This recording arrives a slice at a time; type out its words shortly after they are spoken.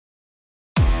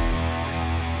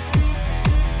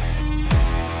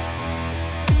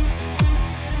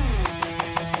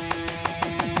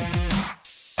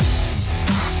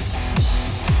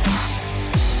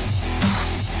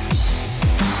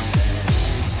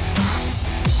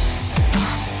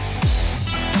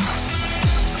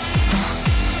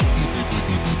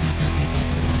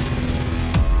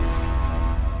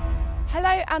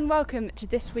and welcome to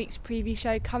this week's preview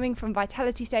show coming from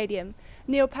Vitality Stadium.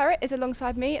 Neil Perrott is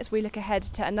alongside me as we look ahead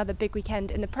to another big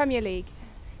weekend in the Premier League.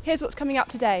 Here's what's coming up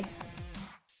today.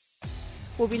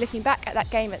 We'll be looking back at that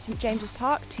game at St James's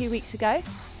Park 2 weeks ago.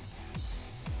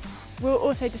 We'll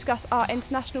also discuss our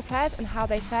international players and how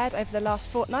they fared over the last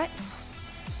fortnight.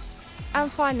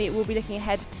 And finally, we'll be looking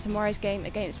ahead to tomorrow's game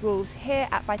against Wolves here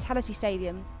at Vitality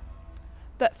Stadium.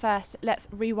 But first, let's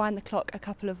rewind the clock a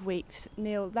couple of weeks.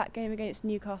 Neil, that game against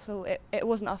Newcastle, it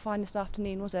wasn't our finest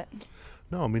afternoon, was it?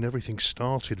 No, I mean, everything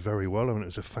started very well. I mean, it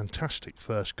was a fantastic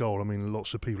first goal. I mean,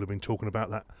 lots of people have been talking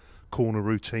about that corner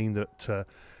routine that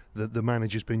the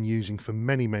manager's been using for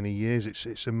many, many years.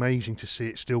 It's amazing to see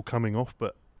it still coming off,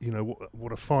 but you know,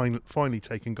 what a finely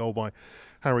taken goal by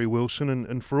Harry Wilson,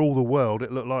 and for all the world,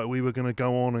 it looked like we were going to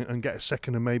go on and get a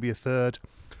second and maybe a third.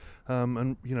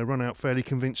 And you know, run out fairly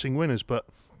convincing winners, but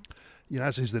you know,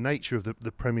 as is the nature of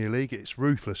the Premier League, it's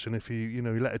ruthless. And if you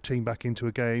let a team back into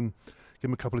a game, give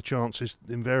them a couple of chances,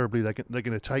 invariably they're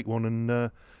going to take one. And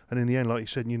in the end, like you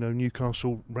said, you know,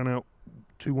 Newcastle ran out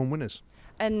 2-1 winners.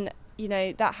 And you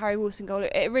know, that Harry Wilson goal,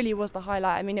 it really was the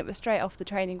highlight. I mean, it was straight off the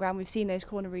training ground. We've seen those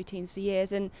corner routines for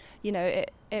years, and you know,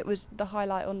 it was the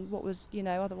highlight on what was, you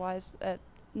know, otherwise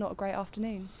not a great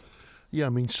afternoon. Yeah, I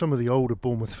mean, some of the older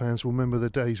Bournemouth fans will remember the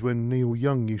days when Neil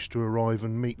Young used to arrive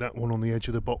and meet that one on the edge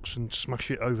of the box and smash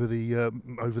it over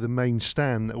the main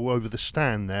stand or over the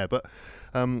stand there. But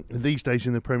these days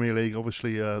in the Premier League,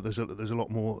 obviously, there's a lot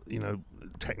more, you know,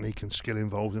 technique and skill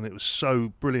involved, and it was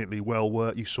so brilliantly well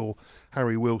worked. You saw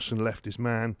Harry Wilson left his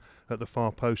man at the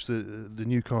far post. The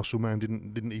Newcastle man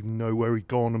didn't even know where he'd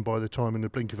gone, and by the time, in the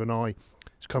blink of an eye,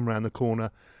 he's come round the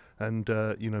corner and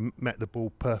met the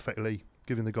ball perfectly,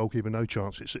 giving the goalkeeper no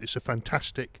chance. It's a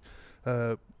fantastic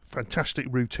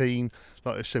routine.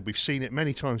 Like I said, we've seen it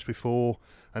many times before,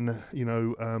 and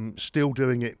still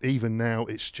doing it even now.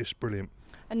 It's just brilliant.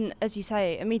 And as you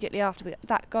say, immediately after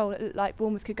that goal, it looked like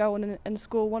Bournemouth could go on and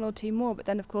score one or two more. But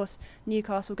then, of course,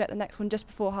 Newcastle get the next one just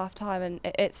before half time, and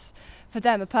it's for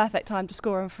them a perfect time to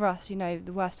score, and for us, you know,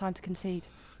 the worst time to concede.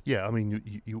 Yeah, I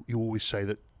mean, you always say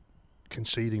that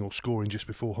conceding or scoring just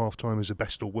before half time is the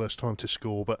best or worst time to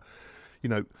score, but you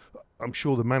know, I'm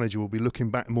sure the manager will be looking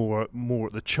back more at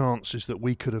the chances that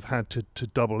we could have had to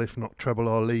double, if not treble,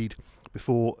 our lead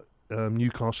before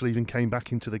Newcastle even came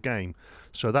back into the game.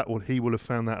 So he will have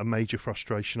found that a major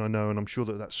frustration, I know, and I'm sure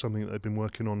that that's something that they've been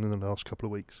working on in the last couple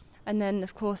of weeks. And then,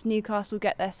 of course, Newcastle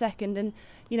get their second, and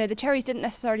you know, the Cherries didn't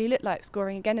necessarily look like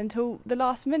scoring again until the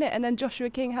last minute, and then Joshua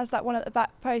King has that one at the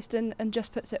back post and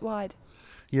just puts it wide.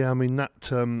 Yeah, I mean, that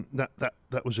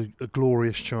was a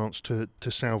glorious chance to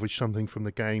salvage something from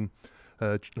the game.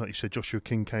 Like you said, Joshua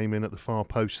King came in at the far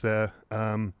post there.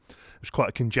 It was quite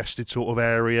a congested sort of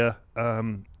area.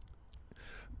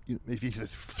 If he'd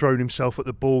thrown himself at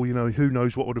the ball, you know, who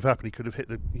knows what would have happened? He could have hit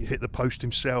the post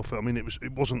himself. I mean, it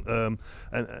wasn't the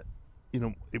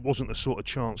sort of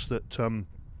chance that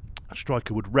a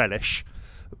striker would relish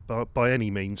by any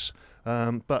means.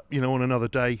 But you know, on another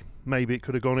day, maybe it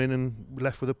could have gone in and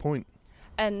left with a point.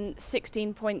 And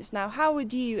 16 points now. How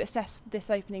would you assess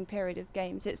this opening period of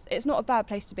games? It's not a bad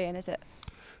place to be in, is it?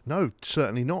 No,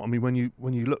 certainly not. I mean, when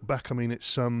you look back, I mean,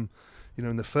 it's in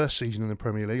the first season in the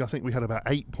Premier League, I think we had about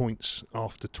 8 points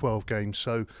after 12 games.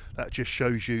 So that just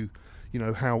shows you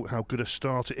know, how good a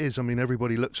start it is. I mean,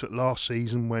 everybody looks at last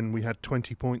season when we had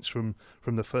 20 points from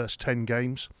the first 10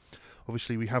 games.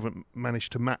 Obviously, we haven't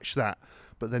managed to match that.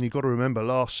 But then you've got to remember,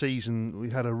 last season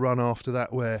we had a run after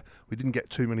that where we didn't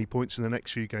get too many points in the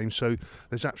next few games. So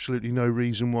there's absolutely no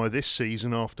reason why this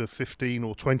season, after 15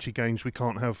 or 20 games, we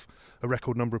can't have a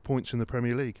record number of points in the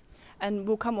Premier League. And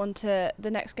we'll come on to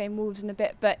the next game, Wolves, in a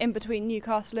bit. But in between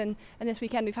Newcastle and this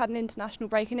weekend, we've had an international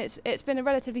break, and it's been a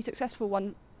relatively successful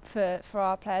one for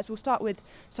our players. We'll start with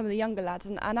some of the younger lads,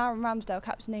 and Aaron Ramsdale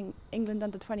captaining England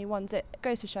under-21s. It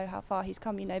goes to show how far he's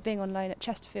come, you know, being on loan at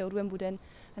Chesterfield, Wimbledon,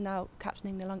 and now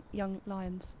captaining the young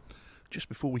Lions. Just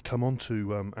before we come on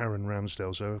to Aaron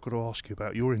Ramsdale, though, I've got to ask you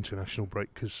about your international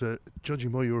break, because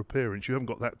judging by your appearance, you haven't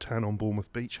got that tan on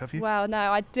Bournemouth Beach, have you? Well,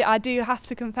 no, I do have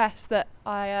to confess that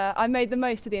I made the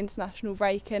most of the international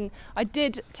break, and I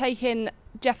did take in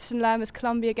Jefferson Lerma's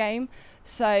Colombia game.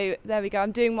 So there we go.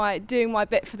 I'm doing my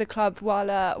bit for the club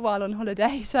while on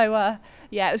holiday. So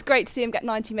yeah, it was great to see him get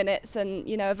 90 minutes, and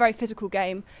you know, a very physical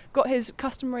game. Got his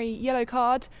customary yellow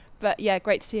card, but yeah,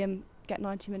 great to see him get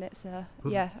 90 minutes. Over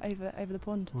the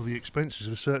pond. Well, the expenses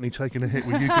have certainly taken a hit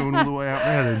with you going all the way out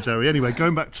there, then, Zoe. Anyway,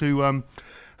 going back to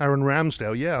Aaron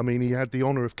Ramsdale, yeah, I mean, he had the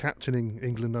honour of captaining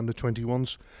England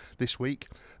under-21s this week,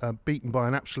 beaten by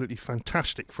an absolutely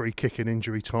fantastic free kick in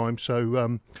injury time.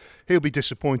 So he'll be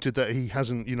disappointed that he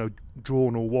hasn't,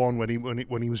 drawn or won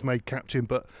when he was made captain.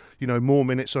 But more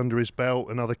minutes under his belt,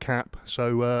 another cap.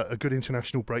 So a good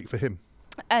international break for him.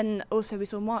 And also we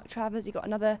saw Mark Travers, he got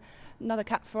another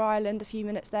cap for Ireland, a few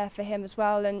minutes there for him as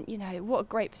well. And what a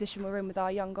great position we're in with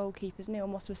our young goalkeepers. Neil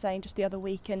Moss was saying just the other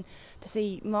week, and to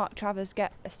see Mark Travers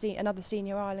get another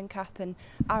senior Ireland cap and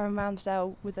Aaron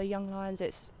Ramsdale with the young Lions,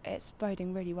 it's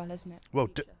boding really well, isn't it? Well,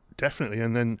 definitely.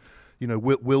 And then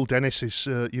Will Dennis is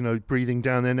breathing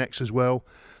down their necks as well,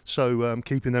 so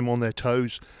keeping them on their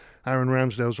toes. Aaron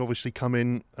Ramsdale's obviously come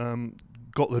in,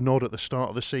 got the nod at the start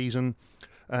of the season.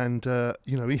 And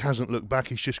he hasn't looked back.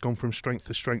 He's just gone from strength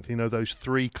to strength. Those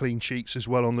 3 clean sheets as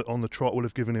well on the trot will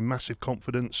have given him massive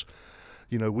confidence.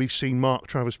 We've seen Mark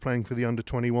Travers playing for the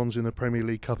under-21s in the Premier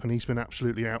League Cup, and he's been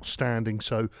absolutely outstanding.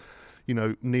 So,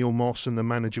 Neil Moss and the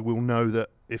manager will know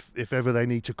that if ever they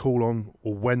need to call on,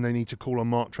 or when they need to call on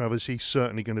Mark Travers, he's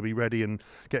certainly going to be ready, and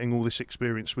getting all this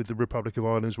experience with the Republic of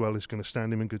Ireland as well is going to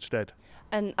stand him in good stead.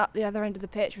 And at the other end of the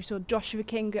pitch, we saw Joshua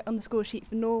King on the score sheet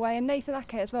for Norway, and Nathan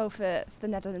Ake as well for the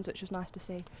Netherlands, which was nice to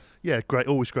see. Yeah, great.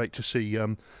 Always great to see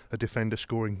a defender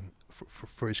scoring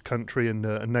for his country, and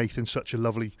Nathan's such a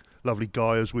lovely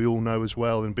guy, as we all know as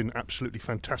well, and been absolutely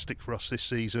fantastic for us this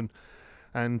season.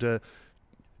 And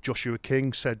Joshua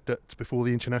King said that before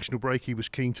the international break he was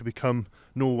keen to become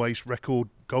Norway's record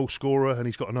goal scorer, and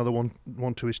he's got another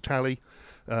one to his tally.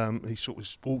 He's sort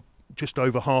of just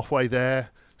over halfway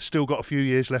there, still got a few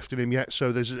years left in him yet,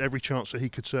 so there's every chance that he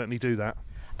could certainly do that.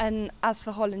 And as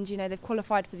for Holland, they've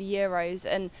qualified for the Euros,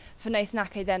 and for Nathan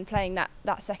Ake then playing that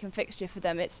second fixture for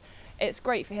them, it's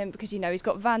great for him because he's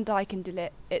got Van Dijk and De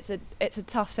Ligt. It's a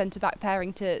tough centre-back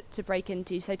pairing to break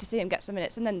into, so to see him get some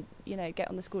minutes and then get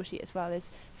on the score sheet as well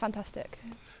is fantastic.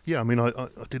 Yeah, I mean, I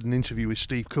did an interview with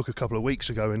Steve Cook a couple of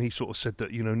weeks ago, and he sort of said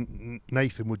that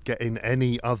Nathan would get in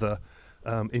any other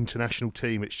international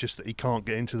team. It's just that he can't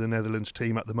get into the Netherlands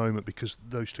team at the moment because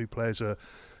those 2 players are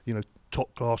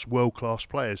top class, world class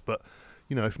players. But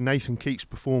if Nathan keeps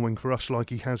performing for us like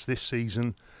he has this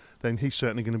season, then he's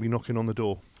certainly going to be knocking on the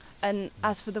door. And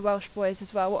as for the Welsh boys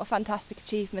as well, what a fantastic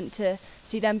achievement to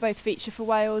see them both feature for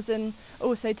Wales, and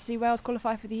also to see Wales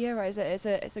qualify for the Euros.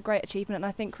 It's a great achievement, and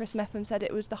I think Chris Mepham said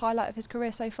it was the highlight of his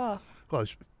career so far. Well,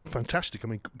 it's fantastic. I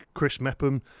mean, Chris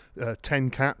Mepham,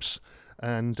 10 caps,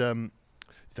 and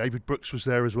David Brooks was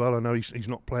there as well. I know he's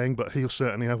not playing, but he'll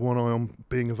certainly have one eye on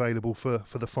being available for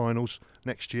the finals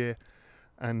next year.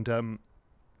 And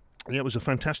it was a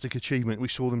fantastic achievement. We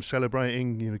saw them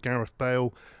celebrating. Gareth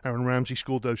Bale, Aaron Ramsey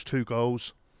scored those 2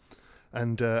 goals,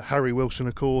 and Harry Wilson,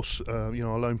 of course, our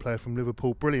lone player from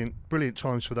Liverpool. Brilliant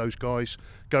times for those guys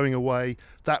going away.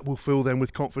 That will fill them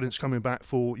with confidence coming back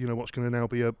for what's going to now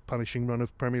be a punishing run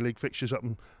of Premier League fixtures up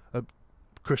and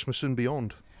Christmas and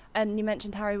beyond. And you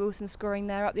mentioned Harry Wilson scoring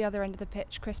there at the other end of the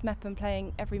pitch. Chris Mepham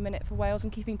playing every minute for Wales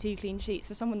and keeping 2 clean sheets.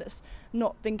 For someone that's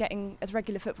not been getting as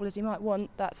regular football as he might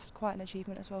want, that's quite an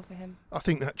achievement as well for him. I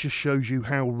think that just shows you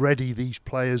how ready these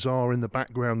players are in the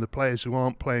background. The players who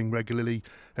aren't playing regularly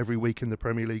every week in the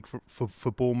Premier League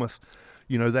for Bournemouth,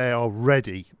 they are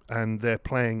ready and they're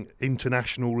playing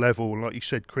international level. And like you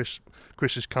said, Chris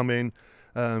has come in.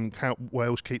 How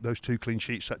Wales keep those 2 clean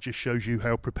sheets, that just shows you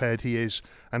how prepared he is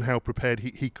and how prepared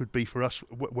he could be for us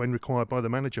when required by the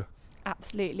manager.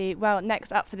 Absolutely. Well,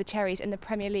 next up for the Cherries in the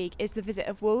Premier League is the visit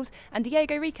of Wolves, and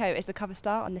Diego Rico is the cover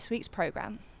star on this week's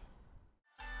programme.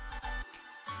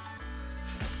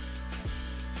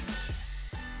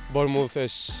 Bournemouth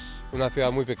es una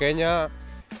ciudad muy pequeña,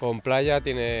 con playa,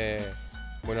 tiene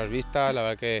buenas vistas, la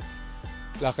verdad que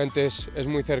la gente es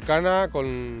muy cercana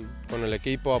con el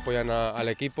equipo, apoyan al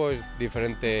equipo, es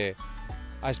diferente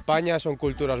a España, son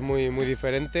culturas muy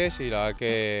diferentes y la verdad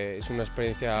que es una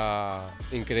experiencia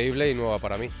increíble y nueva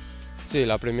para mí. Sí,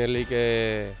 la Premier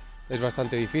League es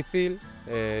bastante difícil,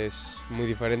 es muy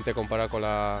diferente comparado con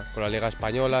la Liga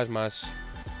Española, es más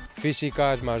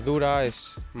física, es más dura,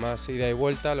 es más ida y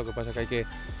vuelta, lo que pasa es que hay que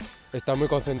estar muy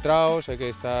concentrados, hay que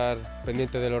estar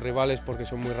pendientes de los rivales porque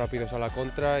son muy rápidos a la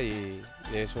contra y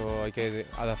eso hay que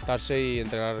adaptarse y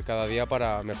entrenar cada día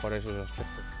para mejorar esos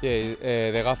aspectos.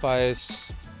 De Gafa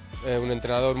es un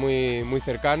entrenador muy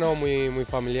cercano, muy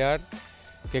familiar,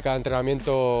 que cada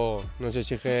entrenamiento nos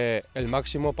exige el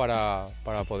máximo para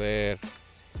poder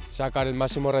sacar el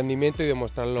máximo rendimiento y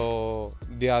demostrarlo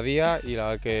día a día, y la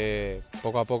verdad que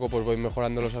poco a poco pues voy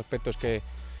mejorando los aspectos que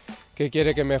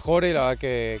quiere que mejore, y la verdad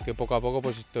que poco a poco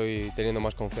pues estoy teniendo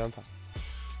más confianza.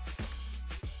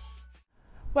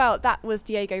 Well, that was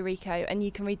Diego Rico, and you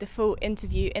can read the full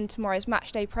interview in tomorrow's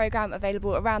Matchday programme,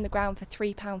 available around the ground for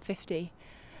 £3.50.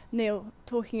 Neil,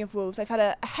 talking of Wolves, they've had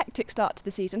a hectic start to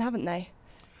the season, haven't they?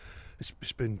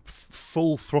 It's been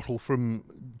full throttle from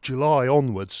July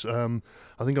onwards. I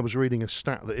think I was reading a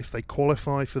stat that if they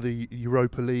qualify for the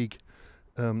Europa League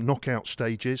knockout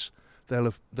stages,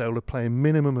 they'll play a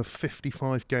minimum of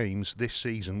 55 games this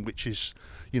season, which is,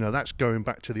 that's going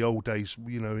back to the old days,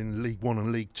 in League One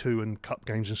and League Two and cup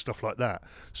games and stuff like that.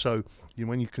 So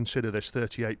when you consider there's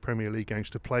 38 Premier League games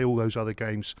to play, all those other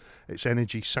games, it's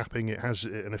energy sapping. It has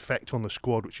an effect on the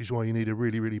squad, which is why you need a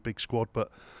really, really big squad. But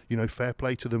fair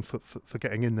play to them for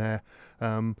getting in there.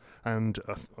 And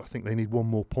I think they need one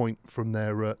more point from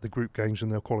their the group games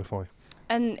and they'll qualify.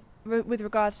 And with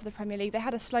regards to the Premier League, they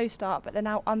had a slow start, but they're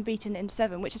now unbeaten in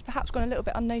 7, which has perhaps gone a little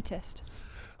bit unnoticed.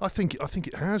 I think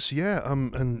it has, yeah.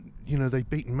 And they've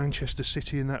beaten Manchester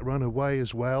City in that run away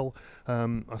as well. I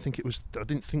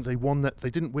didn't think they won that.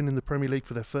 They didn't win in the Premier League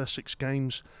for their first 6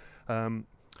 games, and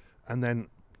then,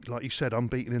 like you said,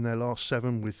 unbeaten in their last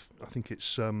 7 with, I think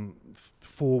it's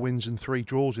 4 wins and 3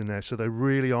 draws in there. So they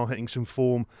really are hitting some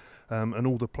form. And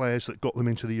all the players that got them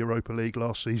into the Europa League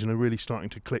last season are really starting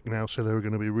to click now, so they're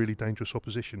going to be a really dangerous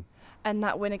opposition. And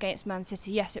that win against Man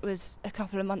City, yes, it was a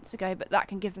couple of months ago, but that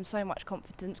can give them so much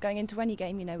confidence going into any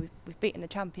game. We've beaten the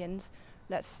champions.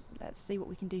 Let's see what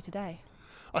we can do today.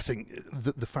 I think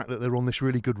the fact that they're on this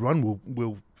really good run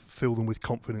will fill them with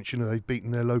confidence. They've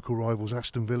beaten their local rivals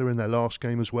Aston Villa in their last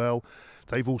game as well.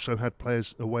 They've also had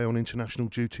players away on international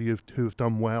duty who have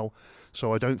done well.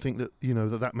 So I don't think that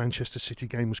that Manchester City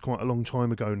game was quite a long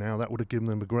time ago now. That would have given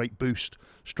them a great boost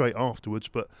straight afterwards.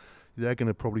 But they're going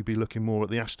to probably be looking more at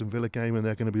the Aston Villa game, and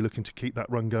they're going to be looking to keep that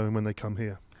run going when they come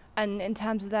here. And in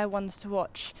terms of their ones to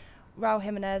watch, Raul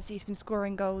Jimenez, he's been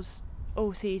scoring goals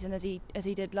all season as he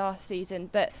did last season,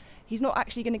 but he's not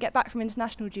actually going to get back from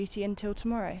international duty until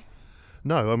tomorrow.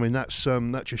 No, I mean that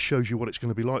just shows you what it's going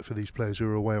to be like for these players who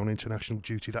are away on international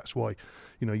duty. That's why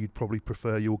you'd probably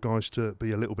prefer your guys to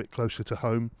be a little bit closer to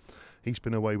home. He's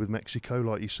been away with Mexico,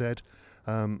 like you said.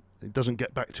 It doesn't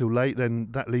get back till late, then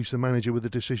that leaves the manager with a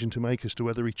decision to make as to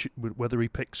whether he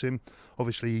picks him.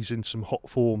 Obviously, he's in some hot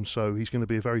form, so he's going to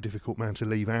be a very difficult man to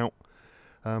leave out.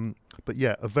 But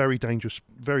yeah, a very dangerous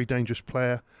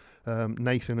player.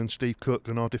 Nathan and Steve Cook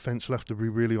and our defence will have to be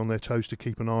really on their toes to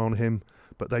keep an eye on him.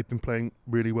 But they've been playing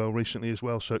really well recently as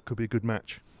well, so it could be a good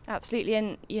match. Absolutely,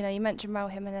 and you mentioned Raul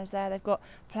Jimenez there. They've got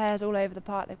players all over the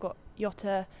park. They've got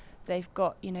Jota, they've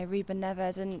got Ruben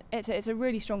Neves, and it's a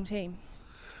really strong team.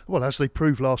 Well, as they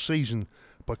proved last season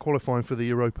by qualifying for the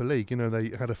Europa League,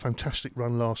 they had a fantastic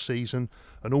run last season,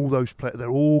 and all those players, they're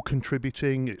all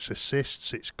contributing. It's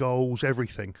assists, it's goals,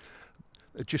 everything.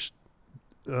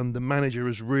 The manager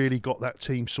has really got that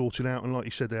team sorted out, and like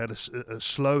you said, they had a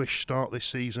slowish start this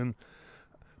season,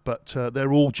 but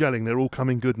they're all gelling, they're all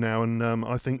coming good now, and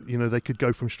I think they could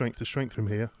go from strength to strength from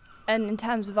here. And in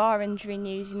terms of our injury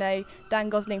news, Dan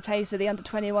Gosling plays for the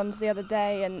under-21s the other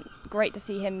day, and great to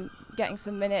see him getting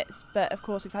some minutes, but of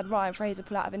course we've had Ryan Fraser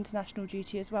pull out of international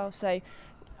duty as well, so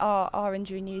our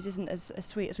injury news isn't as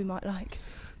sweet as we might like.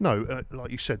 No,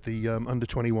 like you said, the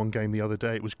under-21 game the other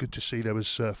day, it was good to see there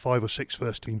was 5 or 6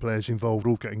 first-team players involved,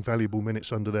 all getting valuable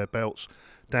minutes under their belts.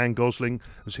 Dan Gosling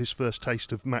was his first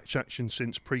taste of match action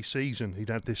since pre-season. He'd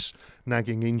had this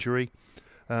nagging injury.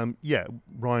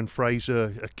 Ryan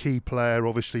Fraser, a key player,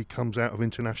 obviously comes out of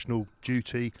international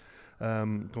duty.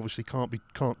 Obviously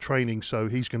can't training, so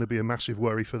he's going to be a massive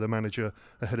worry for the manager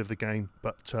ahead of the game.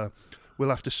 But we'll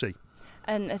have to see.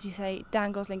 And as you say,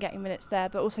 Dan Gosling getting minutes there,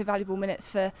 but also valuable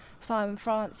minutes for Simon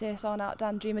Francis, Arnaut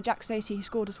Danjuma, Jack Stacey, who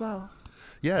scored as well.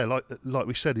 Yeah, like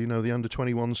we said, the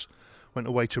under-21s went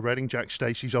away to Reading, Jack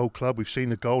Stacey's old club. We've seen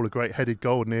the goal, a great headed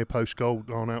goal, a near post goal,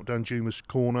 Arnaut Danjuma's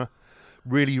corner.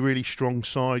 Really, really strong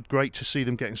side. Great to see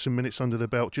them getting some minutes under their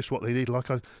belt, just what they need. Like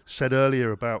I said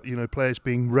earlier about, players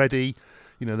being ready.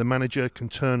 The manager can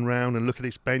turn round and look at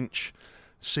his bench,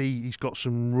 see he's got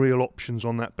some real options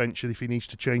on that bench, and if he needs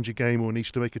to change a game or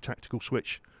needs to make a tactical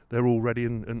switch, they're all ready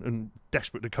and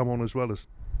desperate to come on as well as.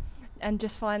 And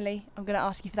just finally, I'm going to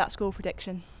ask you for that score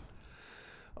prediction.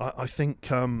 I think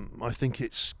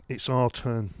it's our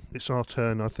turn. It's our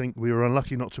turn. I think we were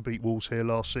unlucky not to beat Wolves here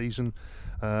last season.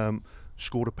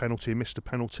 Scored a penalty, missed a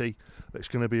penalty. It's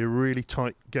going to be a really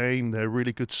tight game. They're a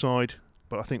really good side,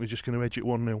 but I think we're just going to edge it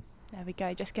 1-0. There we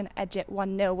go, just going to edge it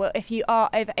 1-0. Well, if you are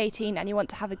over 18 and you want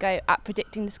to have a go at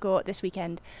predicting the score this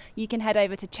weekend, you can head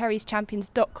over to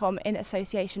cherrieschampions.com in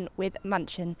association with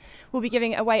Mansion. We'll be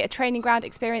giving away a training ground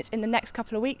experience in the next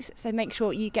couple of weeks, so make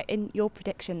sure you get in your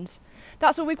predictions.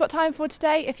 That's all we've got time for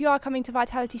today. If you are coming to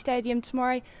Vitality Stadium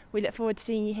tomorrow, we look forward to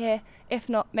seeing you here. If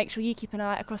not, make sure you keep an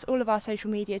eye across all of our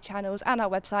social media channels and our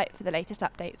website for the latest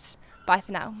updates. Bye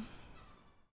for now.